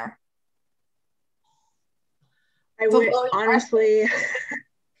from there? I would honestly,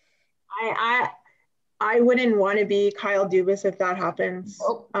 I wouldn't want to be Kyle Dubas if that happens.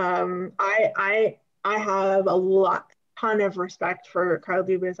 Oh. I have a ton of respect for Kyle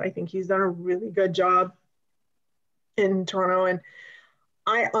Dubas. I think he's done a really good job in Toronto, and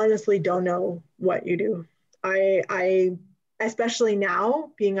I honestly don't know what you do. I especially now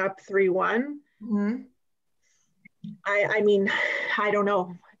being up 3-1. Mm-hmm. I mean, I don't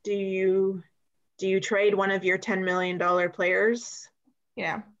know. Do you trade one of your $10 million players?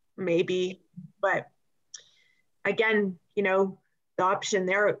 Yeah, maybe. But again, you know, the option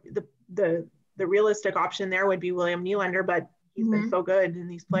there, the realistic option there would be William Nylander, but he's been so good in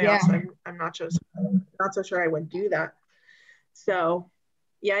these playoffs. Yeah. I'm not so sure I would do that. So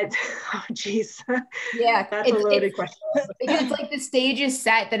yeah, geez. Yeah, that's a loaded question. It's like the stage is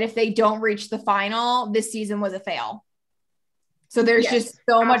set that if they don't reach the final, this season was a fail. So there's just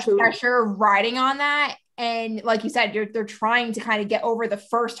so much pressure riding on that. And like you said, they're trying to kind of get over the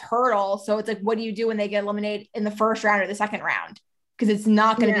first hurdle. So it's like, what do you do when they get eliminated in the first round or the second round? Because it's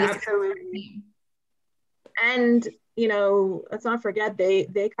not going to be absolutely. And, you know, let's not forget,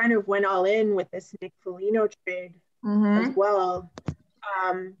 they kind of went all in with this Nick Foligno trade as well.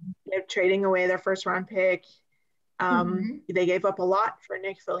 They're trading away their first round pick. They gave up a lot for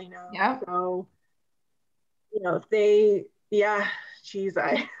Nick Foligno. Yeah. So, you know, if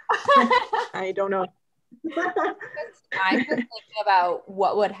I don't know. I'm just thinking about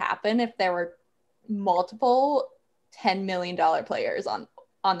what would happen if there were multiple $10 million players on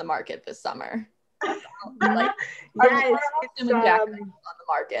the market this summer. Like, on the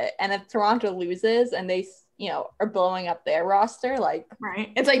market, and if Toronto loses and they, you know, are blowing up their roster, like,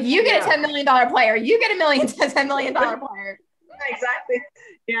 right, it's like you get a $10 million player, you get $10 million player. Exactly.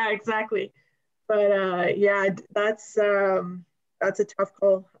 Yeah, exactly. But yeah, that's a tough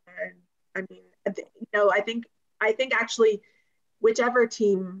call. I mean, you know, I think actually, whichever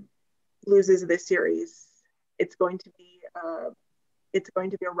team loses this series, it's going to be a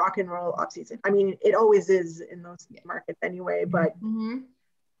rock and roll offseason. I mean, it always is in those markets anyway. But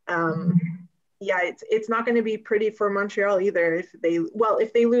yeah, it's not going to be pretty for Montreal either. If they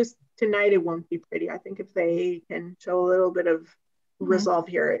lose tonight, it won't be pretty. I think if they can show a little bit of resolve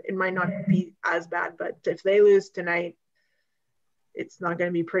here, it might not be as bad. But if they lose tonight, it's not going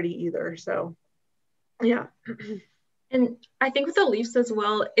to be pretty either. So yeah. And I think with the Leafs as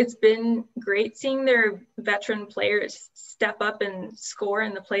well, it's been great seeing their veteran players step up and score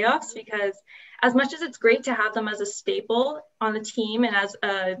in the playoffs, because as much as it's great to have them as a staple on the team and as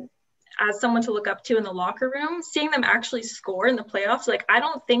someone to look up to in the locker room, seeing them actually score in the playoffs, like, I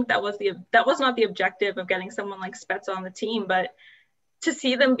don't think that was not the objective of getting someone like Spezza on the team, but to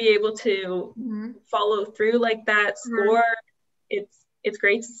see them be able to follow through like that, score, it's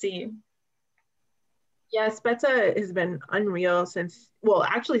great to see. Yeah, Spezza has been unreal since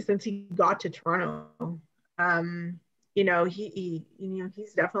he got to Toronto.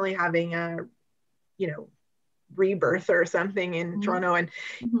 He's definitely having a, rebirth or something in Toronto. And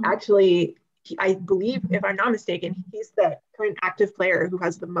actually, I believe, if I'm not mistaken, he's the current active player who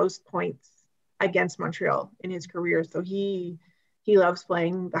has the most points against Montreal in his career. So he loves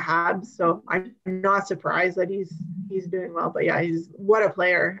playing the Habs. So I'm not surprised that he's doing well. But yeah, what a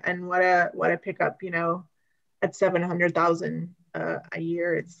player, and what a pickup, at 700,000 a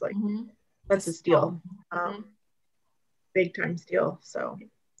year. It's like, that's a steal. Big time steal. So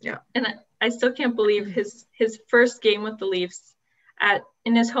yeah. And I still can't believe his first game with the Leafs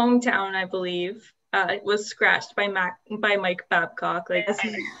in his hometown, I believe, was scratched by Mike Babcock. Like,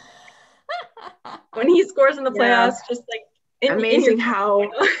 when he scores in the playoffs, just like amazing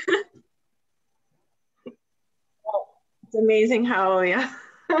how it's amazing how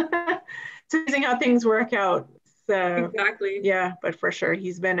it's amazing how things work out. So exactly. Yeah, but for sure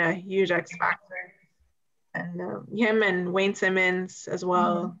he's been a huge X factor, and him and Wayne Simmons as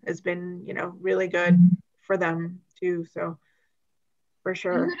well has been really good for them too. So for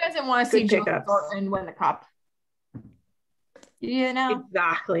sure. And who doesn't want to see Joe Thornton win the cup?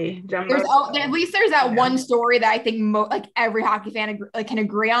 Exactly. At least there's that one story that I think every hockey fan can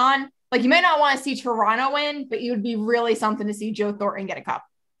agree on. Like, you might not want to see Toronto win, but it would be really something to see Joe Thornton get a cup.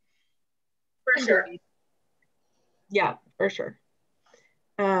 For sure. Yeah, for sure.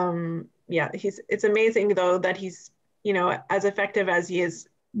 It's amazing though that he's as effective as he is.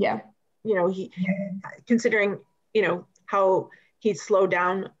 Yeah. He considering how he's slowed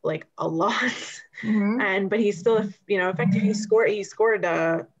down like a lot, but he's still effective. He scored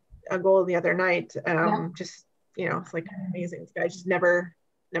a goal the other night. Just it's like amazing. This guy just never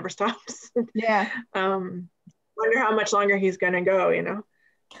stops. Yeah. Wonder how much longer he's gonna go.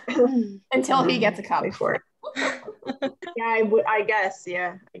 Until he gets a cup. For it. Yeah, I guess.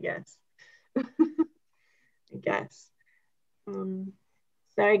 Yeah, I guess.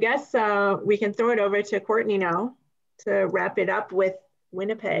 So I guess we can throw it over to Courtney now to wrap it up with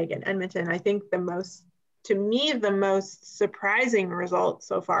Winnipeg and Edmonton. I think the most surprising result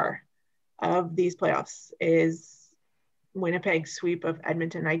so far of these playoffs is Winnipeg's sweep of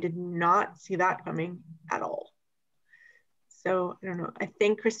Edmonton. I did not see that coming at all. So I don't know. I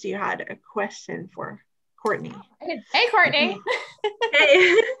think, Kristy, you had a question for Courtney. Hey, Courtney.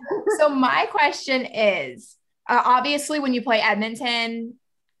 Hey. So my question is, obviously when you play Edmonton,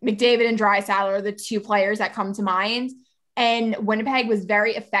 McDavid and Draisaitl are the two players that come to mind. And Winnipeg was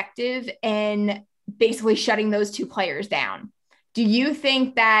very effective in basically shutting those two players down. Do you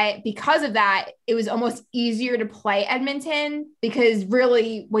think that because of that, it was almost easier to play Edmonton? Because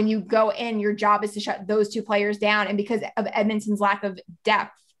really, when you go in, your job is to shut those two players down. And because of Edmonton's lack of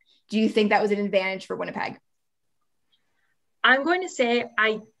depth, do you think that was an advantage for Winnipeg? I'm going to say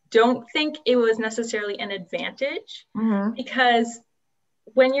I don't think it was necessarily an advantage, because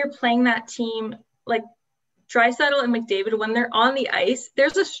when you're playing that team, like Draisaitl and McDavid, when they're on the ice,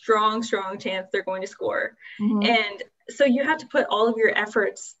 there's a strong chance they're going to score. And so you have to put all of your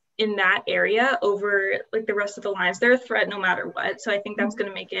efforts in that area over like the rest of the lines. They're a threat no matter what. So I think that's going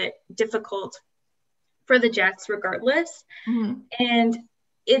to make it difficult for the Jets regardless. And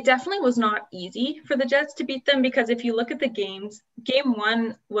it definitely was not easy for the Jets to beat them, because if you look at the games, game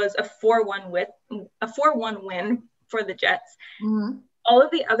one was a 4-1 win for the Jets. All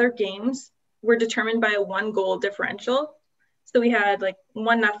of the other games were determined by a 1-goal differential. So we had like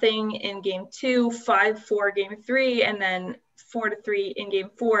 1-0 in game 2, 5-4 game 3, and then 4-3 in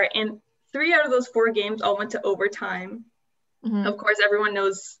game 4. And 3 out of those 4 games all went to overtime. Of course, everyone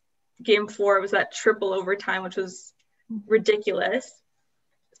knows game 4 was that triple overtime, which was ridiculous.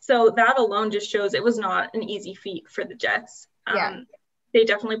 So that alone just shows it was not an easy feat for the Jets. They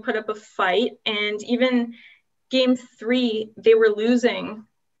definitely put up a fight. And even game 3, they were losing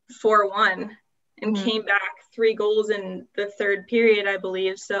 4-1 and came back 3 goals in the third period, I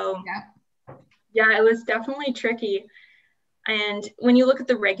believe. So yeah, it was definitely tricky. And when you look at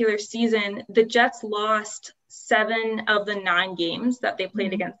the regular season, the Jets lost 7 of the 9 games that they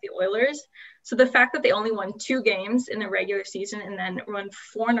played against the Oilers. So the fact that they only won 2 games in the regular season and then won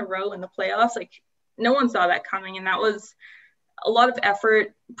 4 in a row in the playoffs, like no one saw that coming. And that was a lot of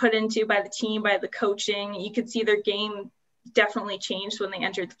effort put into by the team, by the coaching. You could see their game definitely changed when they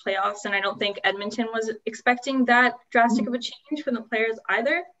entered the playoffs. And I don't think Edmonton was expecting that drastic of a change from the players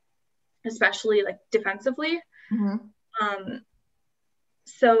either, especially like defensively.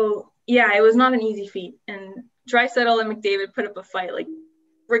 So yeah, it was not an easy feat. And Draisaitl and McDavid put up a fight, like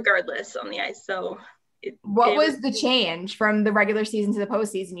regardless on the ice. So What was the change from the regular season to the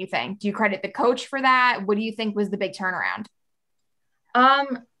postseason, you think? Do you credit the coach for that? What do you think was the big turnaround?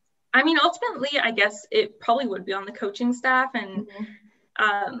 I mean, ultimately, I guess it probably would be on the coaching staff and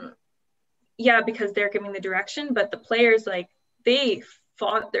yeah, because they're giving the direction, but the players, like, they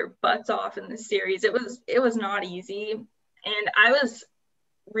fought their butts off in this series. It was not easy. And I was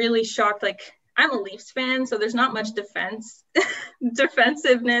really shocked. Like, I'm a Leafs fan, so there's not much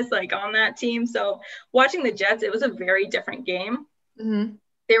defensiveness like on that team. So watching the Jets, it was a very different game.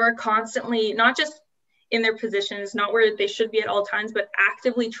 They were constantly not just in their positions, not where they should be at all times, but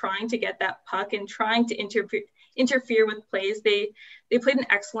actively trying to get that puck and trying to interfere with plays. They played an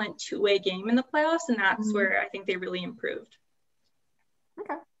excellent two-way game in the playoffs, and that's where I think they really improved.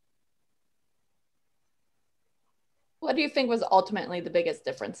 Okay. What do you think was ultimately the biggest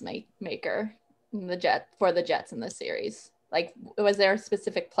difference maker in for the Jets in this series? Like, was there a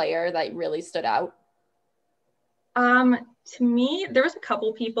specific player that really stood out? To me, there was a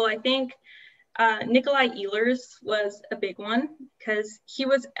couple people. I think Nikolai Ehlers was a big one because he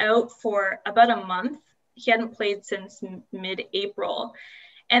was out for about a month. He hadn't played since mid-April.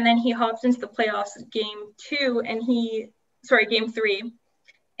 And then he hopped into the playoffs game 3.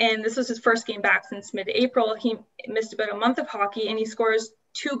 And this was his first game back since mid-April. He missed about a month of hockey, and he scores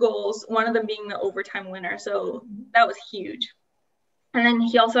 2 goals, one of them being the overtime winner. So that was huge. And then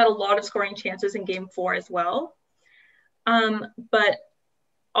he also had a lot of scoring chances in game 4 as well. But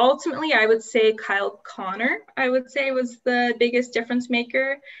ultimately, I would say Kyle Connor, was the biggest difference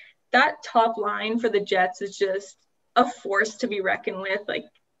maker. That top line for the Jets is just a force to be reckoned with. Like,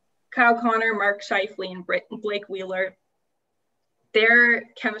 Kyle Connor, Mark Scheifele, and Blake Wheeler, their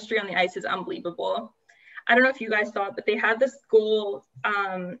chemistry on the ice is unbelievable. I don't know if you guys saw it, but they had this goal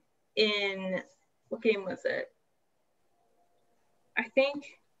in, what game was it? I think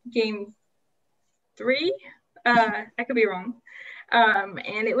game 3. I could be wrong.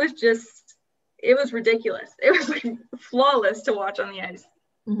 And it was ridiculous. It was like flawless to watch on the ice.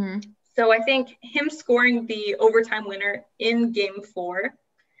 So I think him scoring the overtime winner in game 4,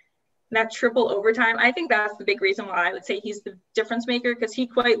 that triple overtime, I think that's the big reason why I would say he's the difference maker, because he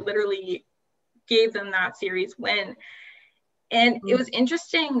quite literally gave them that series win. And it was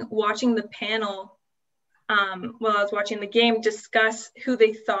interesting watching the panel while I was watching the game discuss who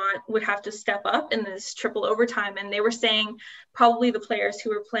they thought would have to step up in this triple overtime. And they were saying probably the players who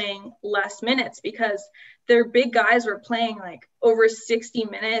were playing less minutes, because their big guys were playing like over 60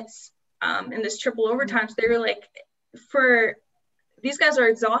 minutes in this triple overtime. So they were like, these guys are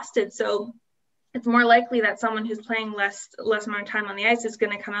exhausted. So it's more likely that someone who's playing less amount of time on the ice is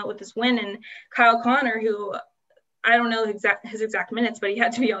going to come out with this win. And Kyle Connor, who I don't know his exact minutes, but he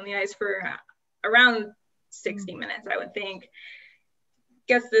had to be on the ice for around 60 minutes, I would think,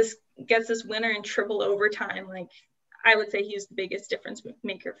 gets this winner in triple overtime. Like, I would say he's the biggest difference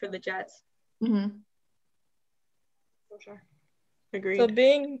maker for the Jets. For sure. Agreed. So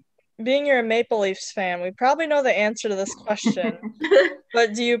being you're a Maple Leafs fan, we probably know the answer to this question.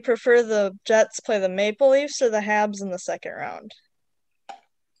 But do you prefer the Jets play the Maple Leafs or the Habs in the second round?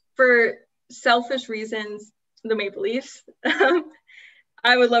 For selfish reasons, the Maple Leafs.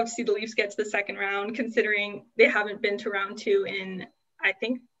 I would love to see the Leafs get to the second round, considering they haven't been to round 2 in, I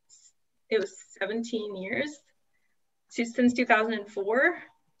think it was 17 years, since 2004.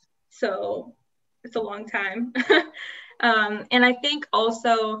 So it's a long time. And I think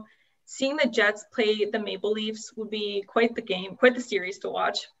also seeing the Jets play the Maple Leafs would be quite the series to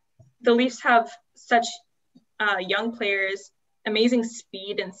watch. The Leafs have such young players, amazing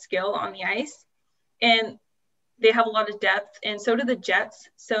speed and skill on the ice, and they have a lot of depth, and so do the Jets.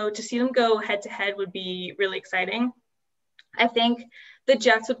 So to see them go head to head would be really exciting. I think the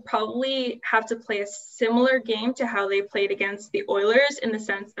Jets would probably have to play a similar game to how they played against the Oilers, in the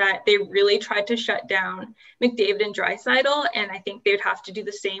sense that they really tried to shut down McDavid and Draisaitl, and I think they'd have to do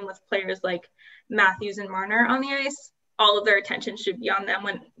the same with players like Matthews and Marner on the ice. All of their attention should be on them,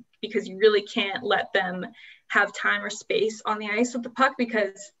 because you really can't let them have time or space on the ice with the puck,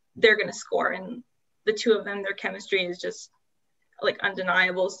 because they're going to score, and the two of them, their chemistry is just like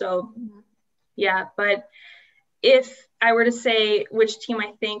undeniable. So yeah, but if I were to say which team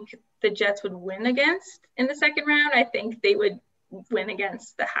I think the Jets would win against in the second round, I think they would win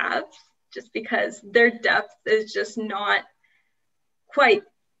against the Habs, just because their depth is just not quite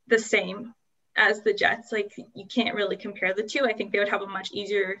the same as the Jets. Like, you can't really compare the two. I think they would have a much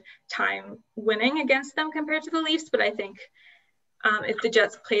easier time winning against them compared to the Leafs, but I think if the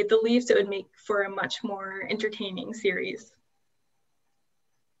Jets played the Leafs, it would make for a much more entertaining series.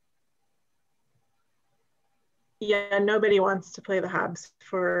 Yeah, nobody wants to play the Habs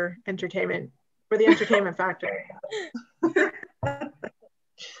for entertainment. for the entertainment factor.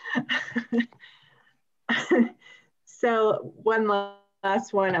 So one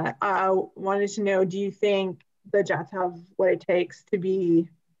last one. I wanted to know, do you think the Jets have what it takes to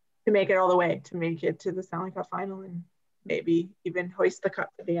make it all the way, to make it to the Stanley Cup final and maybe even hoist the cup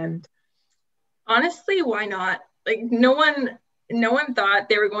at the end? Honestly, why not? Like, no one thought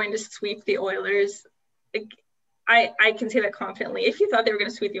they were going to sweep the Oilers. Like, I can say that confidently. If you thought they were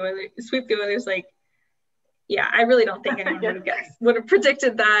going to sweep the Oilers, like, yeah, I really don't think anyone would have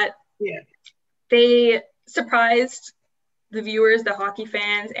predicted that. Yeah. They surprised the viewers, the hockey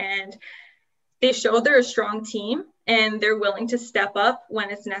fans, and they showed they're a strong team and they're willing to step up when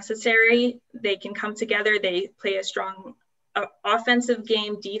it's necessary. They can come together. They play a strong offensive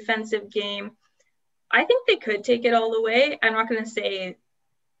game, defensive game. I think they could take it all the way. I'm not going to say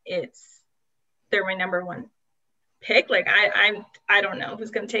they're my number one pick. Like, I don't know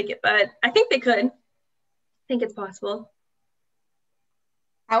who's going to take it, but I think they could. I think it's possible.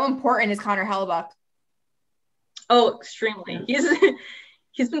 How important is Connor Hellebuyck? Oh, extremely.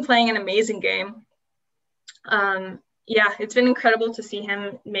 He's been playing an amazing game. Yeah, it's been incredible to see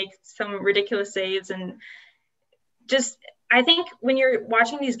him make some ridiculous saves, and just, I think when you're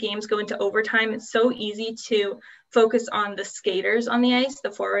watching these games go into overtime, it's so easy to focus on the skaters on the ice,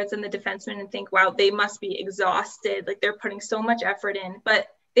 the forwards and the defensemen, and think, wow, they must be exhausted. Like, they're putting so much effort in, but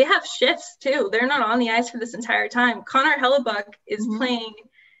they have shifts too. They're not on the ice for this entire time. Connor Hellebuyck is playing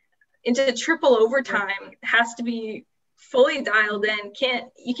into triple overtime, has to be fully dialed in.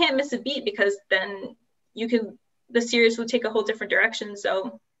 You can't miss a beat, because then the series would take a whole different direction.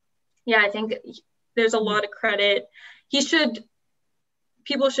 So yeah, I think there's a lot of credit.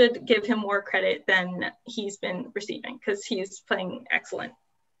 People should give him more credit than he's been receiving, because he's playing excellent.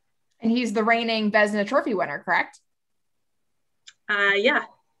 And he's the reigning Vezina Trophy winner, correct? Yeah.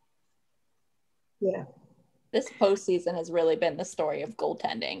 Yeah. This postseason has really been the story of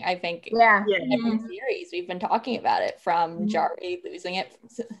goaltending. I think every series we've been talking about it, from Jari losing it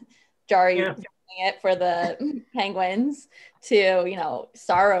for the Penguins to,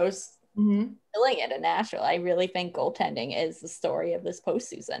 Saros killing it in Nashville. I really think goaltending is the story of this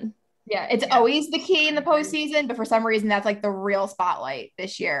postseason. Yeah, it's always the key in the postseason, but for some reason that's like the real spotlight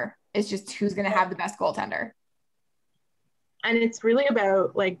this year. It's just who's going to have the best goaltender. And it's really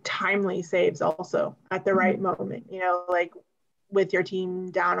about like timely saves also at the right moment, like with your team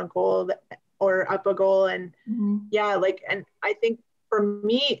down a goal or up a goal. And and I think for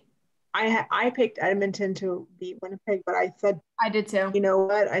me, I picked Edmonton to beat Winnipeg, but I said, I did too. You know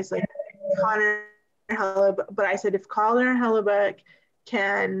what? I said Connor Hellebuyck, but I said if Connor Hellebuyck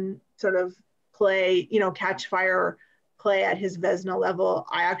can sort of play, catch fire, or play at his Vezina level,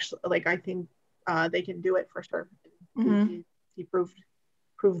 I think they can do it for sure. He proved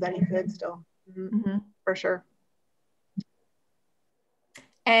that he could still, for sure.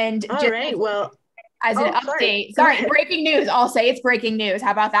 And all right, well, as an update, sorry, breaking news. I'll say it's breaking news.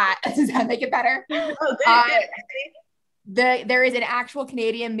 How about that? Does that make it better? Oh, good. There is an actual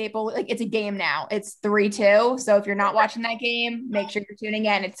Canadian Maple, like, it's a game now. It's 3-2. So if you're not watching that game, make sure you're tuning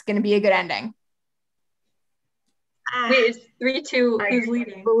in. It's going to be a good ending. Wait, it's 3-2. Who's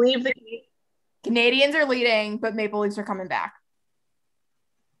leading? I believe the Canadians are leading, but Maple Leafs are coming back.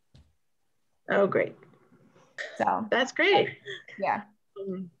 Oh, great. So that's great. Yeah.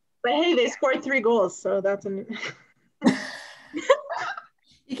 But hey, they scored 3 goals, so that's you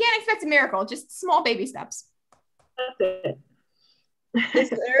can't expect a miracle, just small baby steps. That's it. Is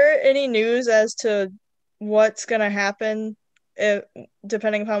there any news as to what's going to happen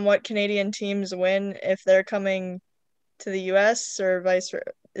depending upon what Canadian teams win, if they're coming to the US or vice versa?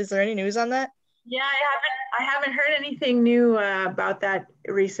 Is there any news on that? Yeah, I haven't heard anything new about that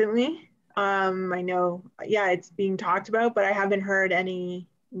recently. I know, it's being talked about, but I haven't heard any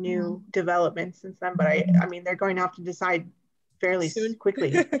new developments since then. But I mean, they're going to have to decide fairly soon,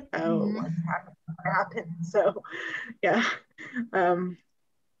 quickly, what's happen. So, yeah,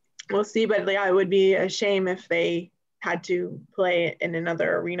 we'll see. But yeah, it would be a shame if they had to play in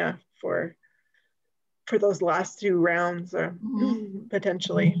another arena for those last 2 rounds, or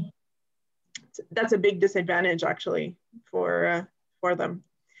potentially. That's a big disadvantage actually for them.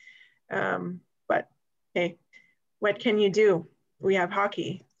 But hey, what can you do? We have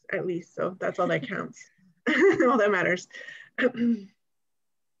hockey at least, so that's all that counts. All that matters.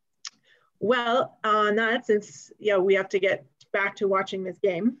 Well, on that, since we have to get back to watching this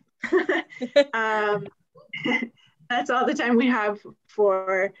game. That's all the time we have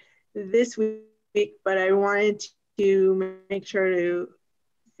for this week, but I wanted to make sure to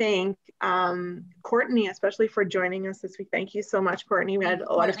thank Courtney, especially for joining us this week. Thank you so much, Courtney. We had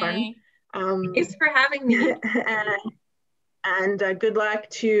a lot of fun Thanks for having me. And good luck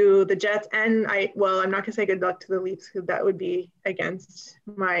to the Jets. And I'm not gonna say good luck to the Leafs because that would be against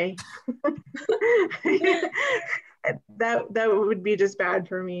my, that would be just bad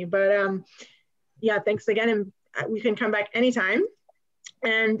for me. But yeah, thanks again. And we can come back anytime.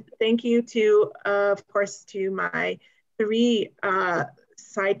 And thank you to, of course, to my 3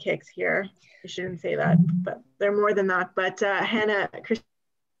 sidekicks here. I shouldn't say that, but they're more than that. But Hannah,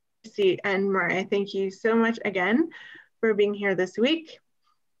 Kristy, and Mariah, thank you so much again for being here this week.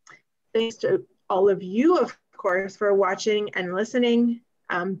 Thanks to all of you, of course, for watching and listening.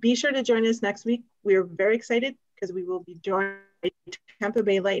 Be sure to join us next week. We're very excited because we will be joined by Tampa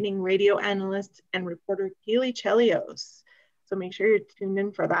Bay Lightning radio analyst and reporter Kaylee Chelios. So make sure you're tuned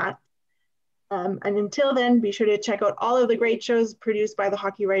in for that. And until then, be sure to check out all of the great shows produced by the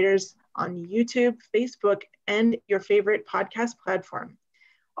Hockey Writers on YouTube, Facebook, and your favorite podcast platform.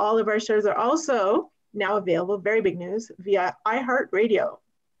 All of our shows are also now available, very big news, via iHeartRadio.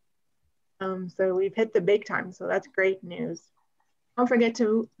 So we've hit the big time, so that's great news. Don't forget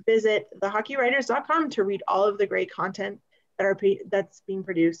to visit thehockeywriters.com to read all of the great content that's being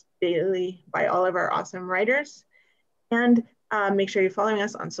produced daily by all of our awesome writers. And make sure you're following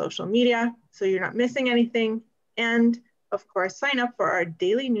us on social media so you're not missing anything. And of course, sign up for our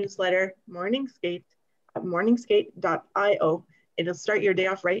daily newsletter, Morning Skate, at morningskate.io. It'll start your day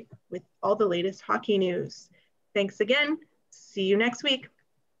off right with all the latest hockey news. Thanks again. See you next week.